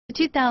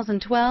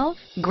2012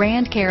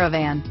 Grand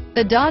Caravan.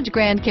 The Dodge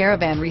Grand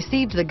Caravan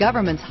received the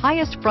government's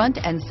highest front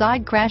and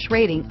side crash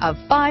rating of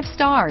 5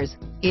 stars.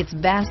 Its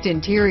vast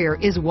interior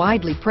is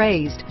widely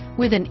praised,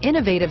 with an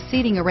innovative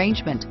seating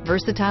arrangement,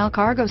 versatile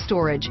cargo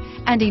storage,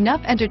 and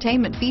enough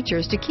entertainment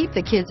features to keep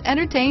the kids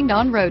entertained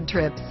on road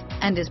trips,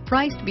 and is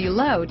priced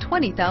below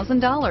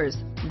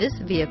 $20,000. This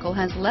vehicle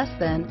has less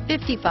than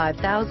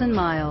 55,000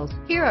 miles.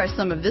 Here are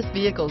some of this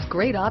vehicle's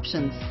great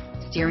options: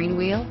 steering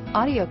wheel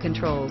audio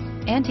controls,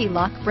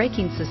 anti-lock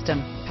braking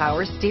system,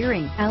 power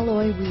steering,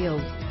 alloy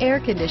wheels, air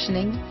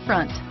conditioning,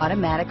 front,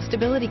 automatic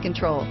stability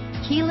control,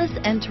 keyless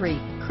entry,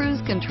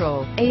 cruise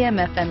control,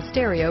 AM/FM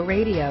stereo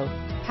radio,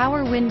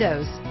 power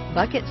windows,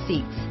 bucket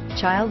seats,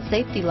 child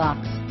safety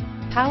locks,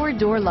 power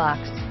door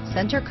locks,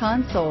 center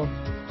console,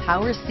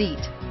 power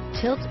seat,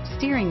 tilt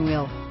steering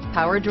wheel,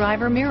 power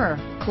driver mirror,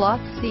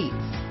 cloth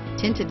seats,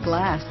 tinted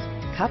glass,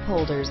 cup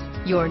holders.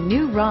 Your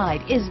new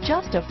ride is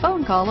just a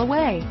phone call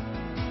away.